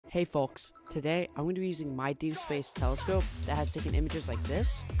Hey folks, today I'm going to be using my deep space telescope that has taken images like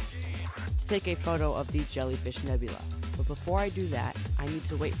this to take a photo of the Jellyfish Nebula. But before I do that, I need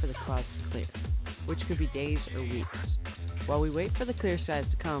to wait for the clouds to clear, which could be days or weeks. While we wait for the clear skies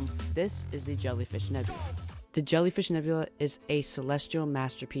to come, this is the Jellyfish Nebula. The Jellyfish Nebula is a celestial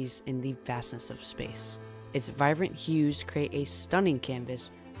masterpiece in the vastness of space. Its vibrant hues create a stunning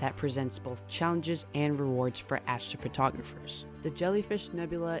canvas that presents both challenges and rewards for astrophotographers. The Jellyfish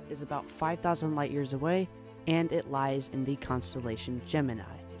Nebula is about 5,000 light years away, and it lies in the constellation Gemini.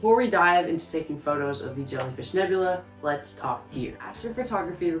 Before we dive into taking photos of the Jellyfish Nebula, let's talk gear.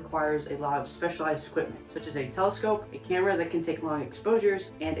 Astrophotography requires a lot of specialized equipment, such as a telescope, a camera that can take long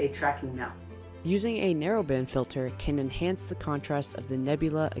exposures, and a tracking mount. Using a narrowband filter can enhance the contrast of the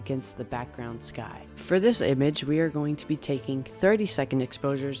nebula against the background sky. For this image, we are going to be taking 30-second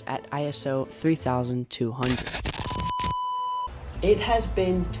exposures at ISO 3200. It has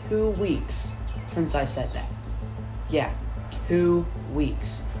been 2 weeks since I said that. Yeah, 2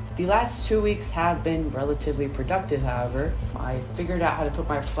 weeks. The last 2 weeks have been relatively productive, however. I figured out how to put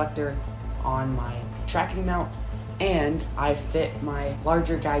my reflector on my tracking mount, and I fit my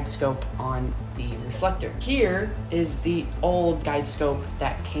larger guide scope on the reflector. Here is the old guide scope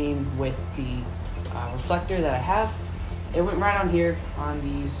that came with the reflector that I have. It went right on here on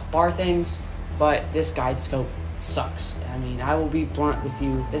these bar things, but this guide scope sucks. I mean, I will be blunt with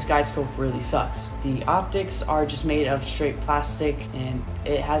you, this guide scope really sucks. The optics are just made of straight plastic, and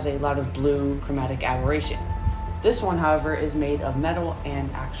it has a lot of blue chromatic aberration. This one, however, is made of metal and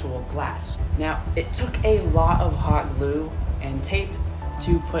actual glass. Now, it took a lot of hot glue and tape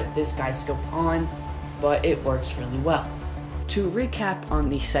to put this guide scope on, but it works really well. To recap on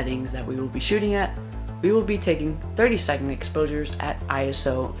the settings that we will be shooting at, we will be taking 30-second exposures at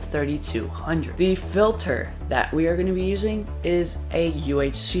ISO 3200. The filter that we are going to be using is a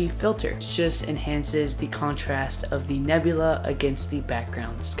UHC filter. It just enhances the contrast of the nebula against the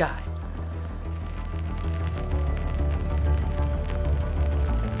background sky.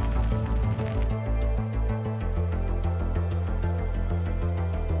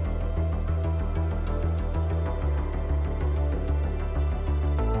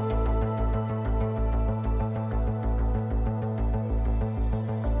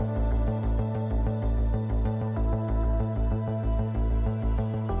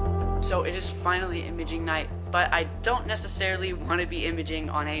 So it is finally imaging night, but I don't necessarily want to be imaging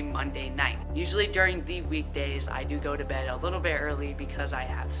on a Monday night. Usually during the weekdays, I do go to bed a little bit early because I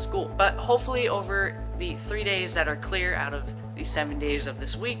have school. But hopefully over the 3 days that are clear out of the 7 days of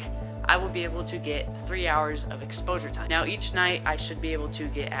this week, I will be able to get 3 hours of exposure time. Now each night I should be able to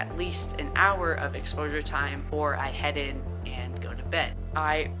get at least an hour of exposure time before I head in and go to bed.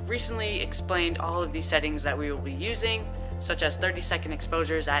 I recently explained all of the settings that we will be using, such as 30-second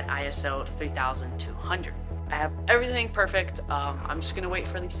exposures at ISO 3200. I have everything perfect. I'm just gonna wait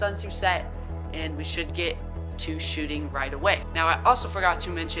for the sun to set and we should get to shooting right away. Now, I also forgot to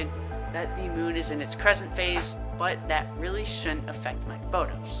mention that the moon is in its crescent phase, but that really shouldn't affect my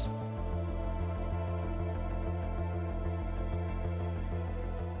photos.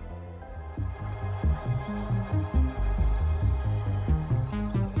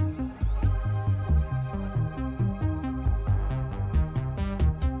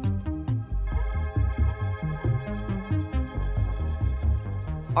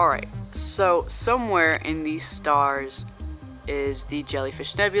 Alright, so somewhere in these stars is the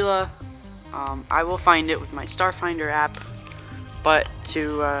Jellyfish Nebula. I will find it with my Starfinder app, but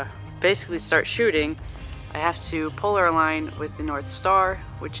to basically start shooting, I have to polar align with the North Star,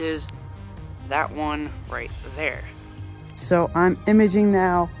 which is that one right there. So I'm imaging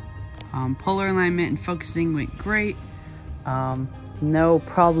now. Polar alignment and focusing went great. No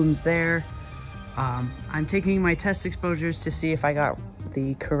problems there. I'm taking my test exposures to see if I got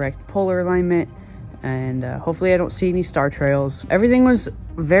the correct polar alignment, and hopefully I don't see any star trails. Everything was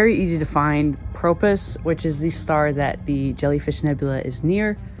very easy to find. Propus, which is the star that the Jellyfish Nebula is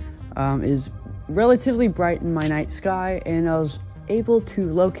near, is relatively bright in my night sky, and I was able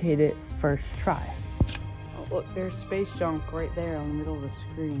to locate it first try. Oh, look, there's space junk right there in the middle of the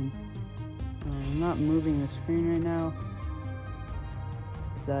screen. I'm not moving the screen right now.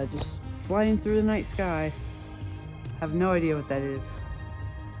 It's just flying through the night sky. I have no idea what that is.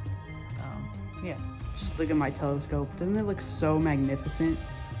 Yeah, just look at my telescope. Doesn't it look so magnificent?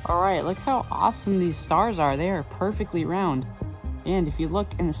 Alright, look how awesome these stars are. They are perfectly round. And if you look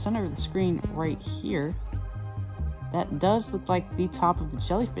in the center of the screen right here, that does look like the top of the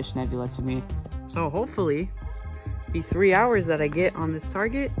Jellyfish Nebula to me. So hopefully, the 3 hours that I get on this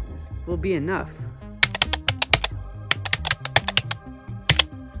target will be enough.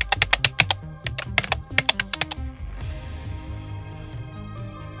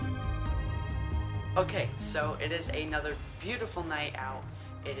 Okay, so it is another beautiful night out.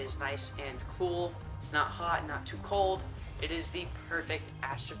 It is nice and cool. It's not hot, not too cold. It is the perfect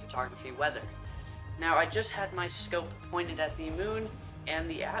astrophotography weather. Now, I just had my scope pointed at the moon,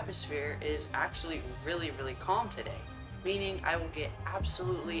 and the atmosphere is actually really calm today, meaning I will get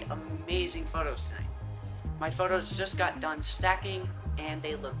absolutely amazing photos tonight. My photos just got done stacking, and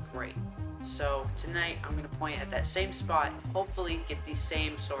they look great. So tonight, I'm going to point at that same spot, hopefully get the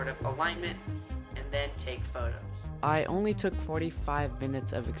same sort of alignment, and then take photos. I only took 45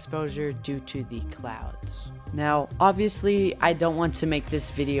 minutes of exposure due to the clouds. Now, obviously, I don't want to make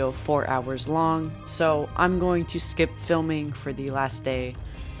this video 4 hours long, so I'm going to skip filming for the last day,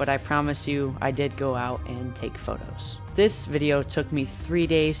 but I promise you, I did go out and take photos. This video took me 3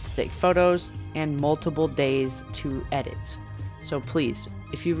 days to take photos and multiple days to edit. So please,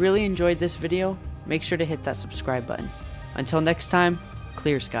 if you really enjoyed this video, make sure to hit that subscribe button. Until next time,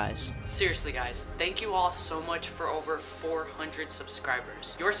 clear skies. Seriously guys, thank you all so much for over 400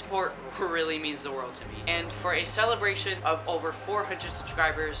 subscribers. Your support really means the world to me. And for a celebration of over 400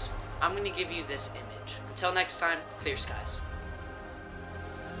 subscribers, I'm going to give you this image. Until next time, clear skies.